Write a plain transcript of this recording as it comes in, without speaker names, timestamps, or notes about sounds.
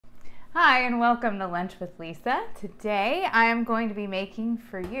Hi and welcome to Lunch with Lisa. Today I am going to be making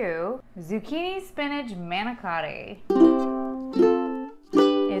for you zucchini spinach manicotti.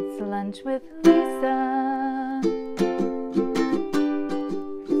 It's Lunch with Lisa.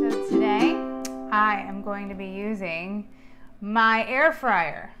 So today I am going to be using my air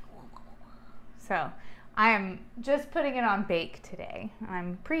fryer. So I am just putting it on bake today.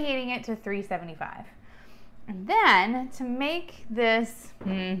 I'm preheating it to 375. And then to make this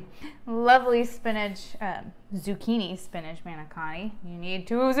lovely zucchini spinach manicotti, you need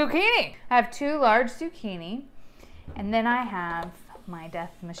 2 zucchini. I have 2 large zucchini, and then I have my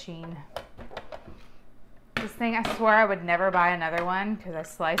death machine. This thing, I swore I would never buy another one because I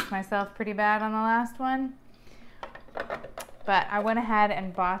sliced myself pretty bad on the last one. But I went ahead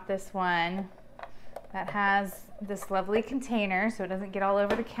and bought this one that has this lovely container so it doesn't get all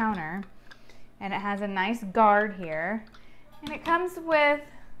over the counter. And it has a nice guard here. And it comes with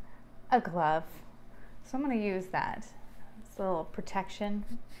a glove. So I'm gonna use that. It's a little protection.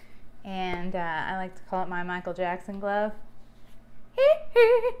 And I like to call it my Michael Jackson glove.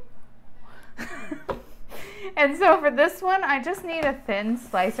 And so for this one, I just need a thin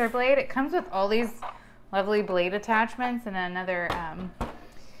slicer blade. It comes with all these lovely blade attachments and another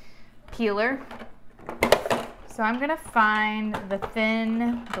peeler. So I'm gonna find the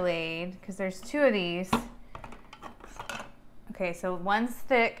thin blade because there's 2 of these. Okay, so one's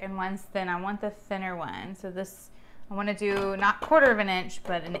thick and one's thin. I want the thinner one. So this, I wanna do not 1/4 of an inch,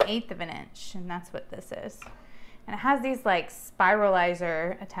 but an 1/8 of an inch, and that's what this is. And it has these like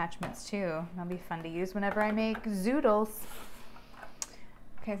spiralizer attachments too. That'll be fun to use whenever I make zoodles.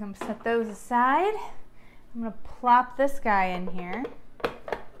 Okay, so I'm gonna set those aside. I'm gonna plop this guy in here.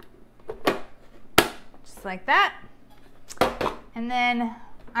 Like that. And then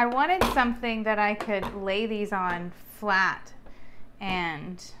I wanted something that I could lay these on flat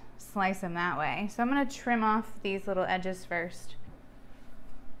and slice them that way. So I'm going to trim off these little edges first.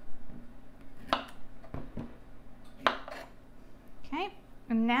 Okay,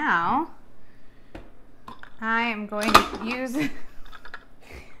 and now I am going to use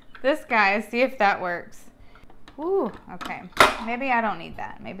this guy to see if that works. Ooh, okay. Maybe I don't need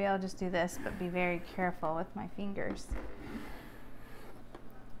that. Maybe I'll just do this, but be very careful with my fingers.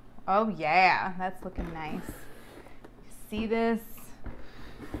 Oh yeah, that's looking nice. See this?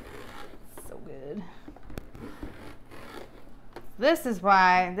 So good. This is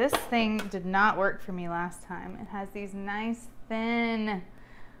why this thing did not work for me last time. It has these nice thin,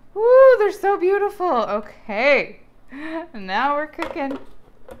 ooh, they're so beautiful. Okay, now we're cooking.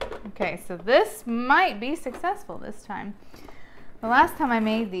 Okay, so this might be successful this time. The last time I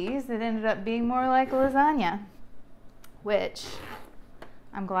made these, it ended up being more like lasagna, which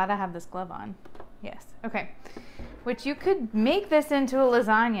I'm glad I have this glove on. Yes, okay. Which you could make this into a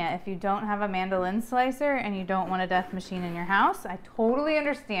lasagna if you don't have a mandoline slicer and you don't want a death machine in your house. I totally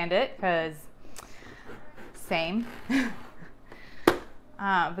understand it because same.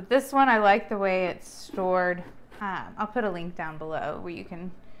 But this one, I like the way it's stored. I'll put a link down below where you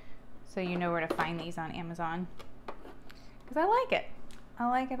can, so you know where to find these on Amazon. Because I like it. I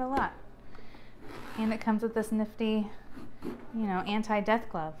like it a lot. And it comes with this nifty, you know, anti-death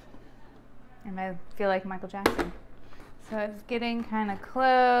glove. And I feel like Michael Jackson. So it's getting kind of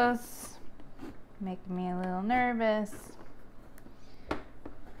close, making me a little nervous.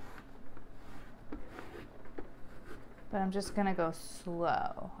 But I'm just gonna go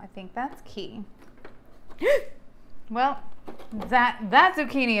slow. I think that's key. Well, that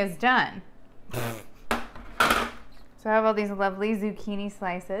zucchini is done. So I have all these lovely zucchini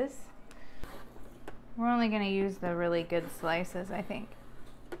slices. We're only going to use the really good slices, I think.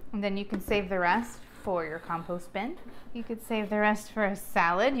 And then you can save the rest for your compost bin. You could save the rest for a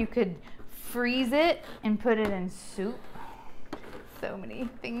salad. You could freeze it and put it in soup. So many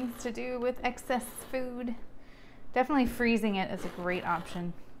things to do with excess food. Definitely freezing it is a great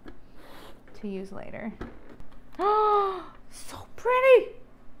option to use later. Oh, so pretty.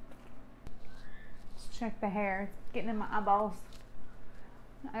 Let's check the hair. It's getting in my eyeballs.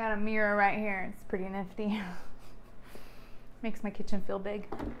 I got a mirror right here. It's pretty nifty. Makes my kitchen feel big.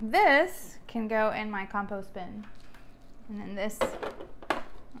 This can go in my compost bin. And then this,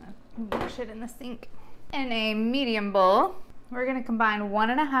 I'm gonna wash it in the sink. In a medium bowl, we're gonna combine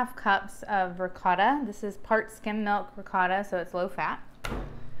 1½ cups of ricotta. This is part-skim milk ricotta, so it's low fat.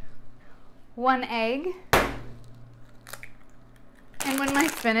 1 egg. And when my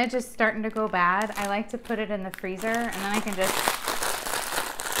spinach is starting to go bad, I like to put it in the freezer and then I can just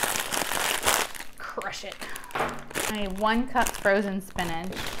crush it. I need 1 cup frozen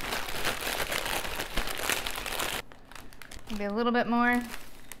spinach. Maybe a little bit more.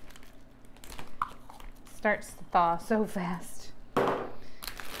 starts to thaw so fast. There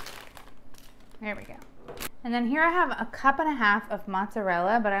we go. And then here I have a cup and a half of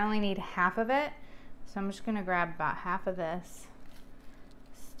mozzarella, but I only need half of it. So I'm just gonna grab about half of this,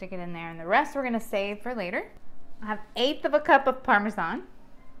 stick it in there, and the rest we're gonna save for later. I have 1/8 of a cup of Parmesan.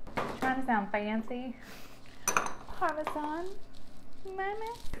 Trying to sound fancy. Parmesan.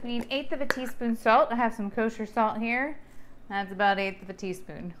 Mama. We need 1/8 of a teaspoon salt. I have some kosher salt here. That's about 1/8 of a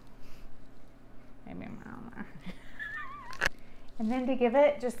teaspoon. Maybe I'm wrong there. And then to give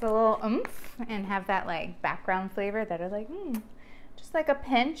it just a little oomph and have that like background flavor that are like, just like a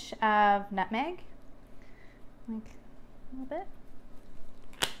pinch of nutmeg. Like a little bit.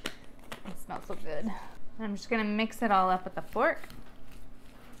 It smells so good. And I'm just gonna mix it all up with a fork.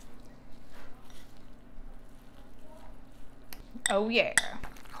 Oh yeah.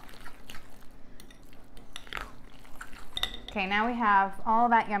 Okay, now we have all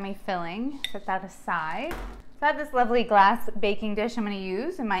that yummy filling. Set that aside. So I have this lovely glass baking dish I'm going to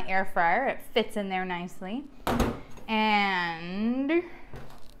use in my air fryer. It fits in there nicely. And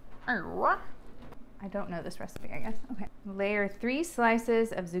I don't know this recipe, I guess. Okay. Layer 3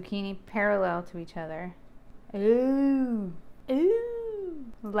 slices of zucchini parallel to each other. Ooh. Ooh.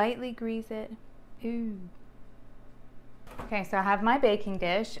 Lightly grease it. Ooh. Okay, so I have my baking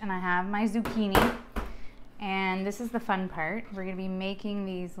dish and I have my zucchini. And this is the fun part. We're gonna be making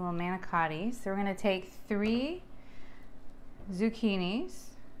these little manicottis. So we're gonna take 3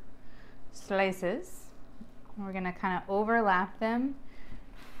 zucchinis, slices, and we're gonna kind of overlap them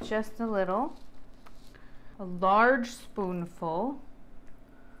just a little. A large spoonful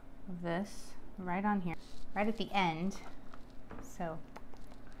of this right on here, right at the end. So,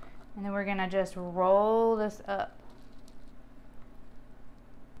 and then we're gonna just roll this up.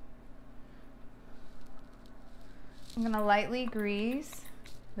 I'm gonna lightly grease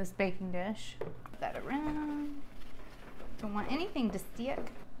this baking dish. Put that around. Don't want anything to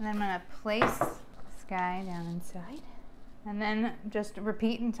stick. And then I'm gonna place this guy down inside. And then just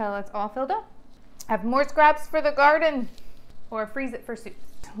repeat until it's all filled up. Have more scraps for the garden or freeze it for soup.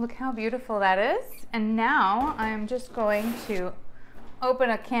 Look how beautiful that is. And now I'm just going to open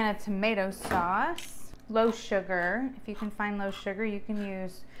a can of tomato sauce. Low sugar. If you can find low sugar, you can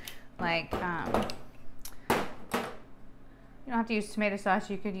use like, you don't have to use tomato sauce.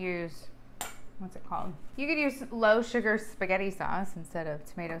 You could use, what's it called? You could use low sugar spaghetti sauce instead of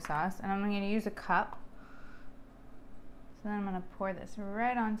tomato sauce. And I'm going to use a cup. So then I'm going to pour this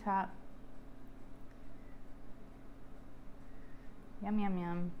right on top. Yum, yum,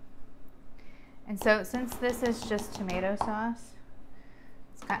 yum. And so since this is just tomato sauce,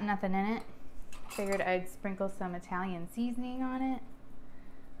 it's got nothing in it, I figured I'd sprinkle some Italian seasoning on it.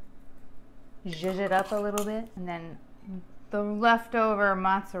 Zhuzh it up a little bit. And then the leftover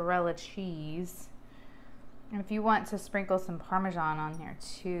mozzarella cheese. And if you want to sprinkle some Parmesan on there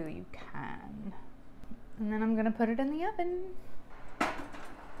too, you can. And then I'm gonna put it in the oven.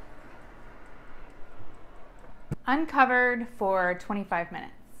 Uncovered for 25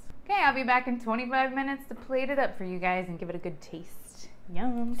 minutes. Okay, I'll be back in 25 minutes to plate it up for you guys and give it a good taste.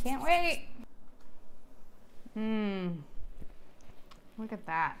 Yum, can't wait. Look at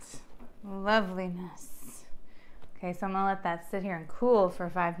that. Loveliness. Okay, so I'm gonna let that sit here and cool for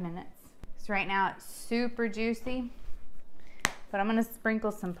 5 minutes. So right now it's super juicy, but I'm gonna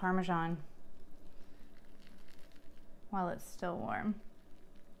sprinkle some Parmesan while it's still warm.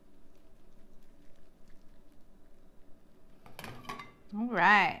 All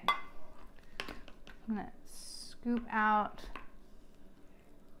right, I'm gonna scoop out.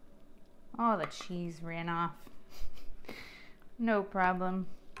 Oh, the cheese ran off. No problem.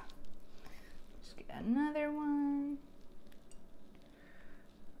 Another one.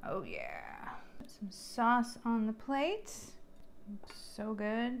 Oh yeah. Put some sauce on the plate. So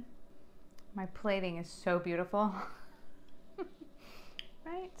good. My plating is so beautiful.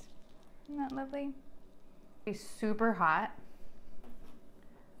 Right? Isn't that lovely? It's super hot.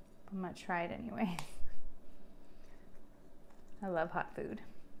 I'm gonna try it anyway. I love hot food.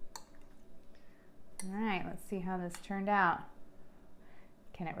 All right, let's see how this turned out.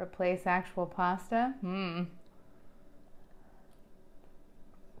 Can it replace actual pasta?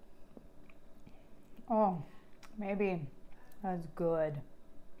 Oh, maybe. That's good.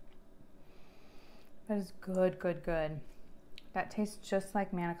 That is good, good, good. That tastes just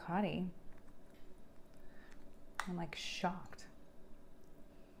like manicotti. I'm like shocked.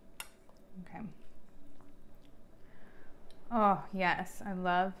 Okay. Oh, yes, I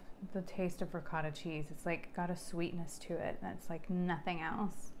love the taste of ricotta cheese. It's like got a sweetness to it that's like nothing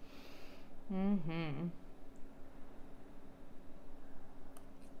else.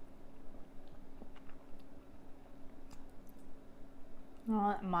 Oh,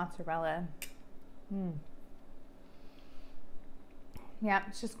 that mozzarella. Yep,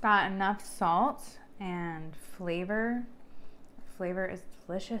 it's just got enough salt and flavor. The flavor is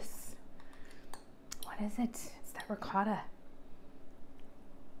delicious. What is it? It's that ricotta.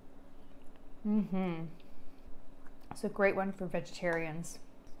 It's a great one for vegetarians.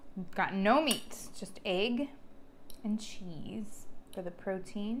 It's got no meat, just egg and cheese for the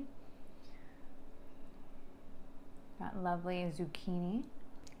protein. Got lovely zucchini.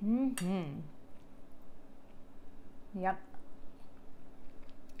 Yep.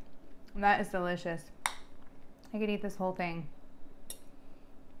 That is delicious. I could eat this whole thing.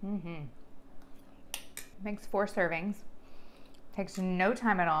 Makes 4 servings. Takes no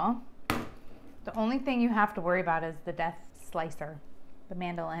time at all. The only thing you have to worry about is the death slicer, the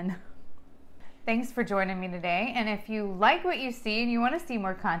mandoline. Thanks for joining me today. And if you like what you see and you want to see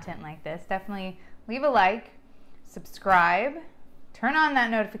more content like this, definitely leave a like, subscribe, turn on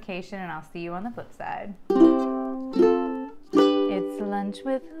that notification, and I'll see you on the flip side. It's Lunch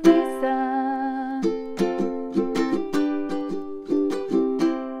with Lisa.